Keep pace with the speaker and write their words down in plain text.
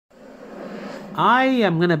I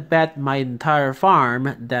am gonna bet my entire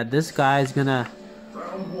farm that this guy is gonna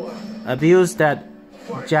abuse that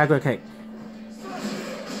Jaguar kick.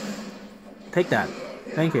 Take that.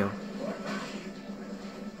 Thank you.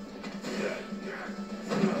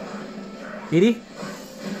 Meaty?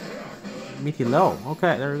 Meaty low.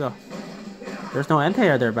 Okay, there we go. There's no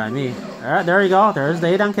anti-air there by me. Alright, there you go. There's the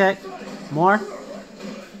 8-on kick. More.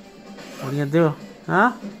 What are you gonna do?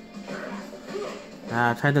 Huh?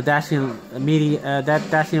 Trying to dash in meaty,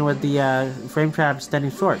 dashing with the frame trap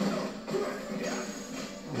standing short.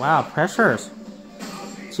 Wow, pressures.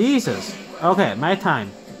 Jesus. Okay, my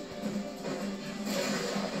time.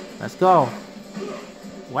 Let's go.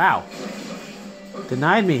 Wow.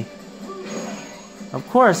 Denied me. Of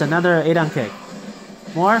course, another 8-on kick.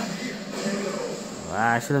 More?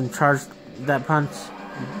 I shouldn't charge that punch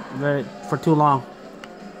for too long.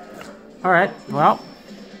 Alright, well.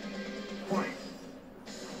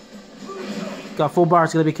 Got full bar,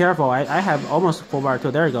 so gotta be careful. I have almost full bar too.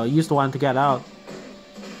 There you go. Use the one to get out.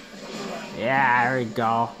 Yeah, there you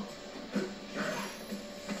go.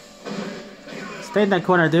 Stay in that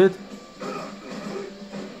corner, dude.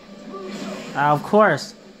 Of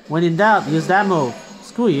course. When in doubt, use that move.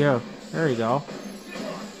 Screw you. There you go.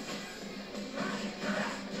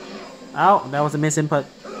 Oh, that was a misinput.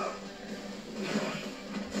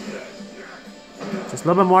 Just a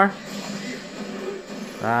little bit more.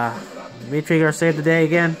 V-trigger saved the day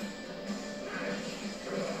again.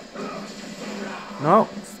 No,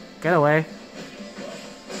 get away.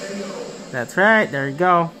 That's right, there you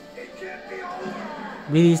go.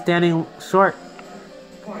 Meaty standing short.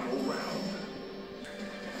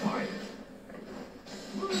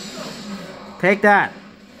 Take that.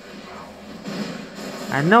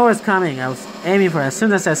 I know it's coming. I was aiming for it. As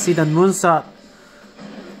soon as I see the moonsault,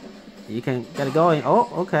 you can get it going. Oh,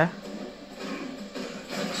 okay.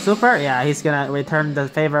 Super? Yeah, he's gonna return the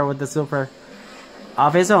favor with the super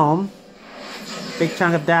of his own. Big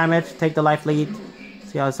chunk of damage. Take the life lead.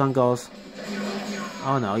 See how this one goes.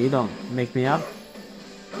 Oh no, you don't make me up.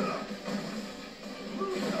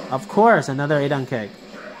 Of course, another 8-on kick.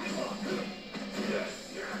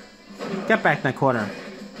 Get back in that corner.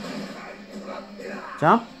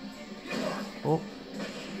 Jump. Oh.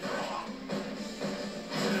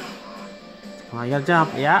 Come on, you gotta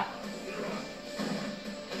jump. Yeah.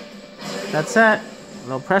 That's it. A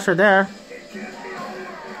little pressure there.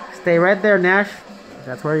 Stay right there, Nash.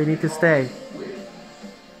 That's where you need to stay.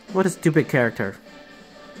 What a stupid character.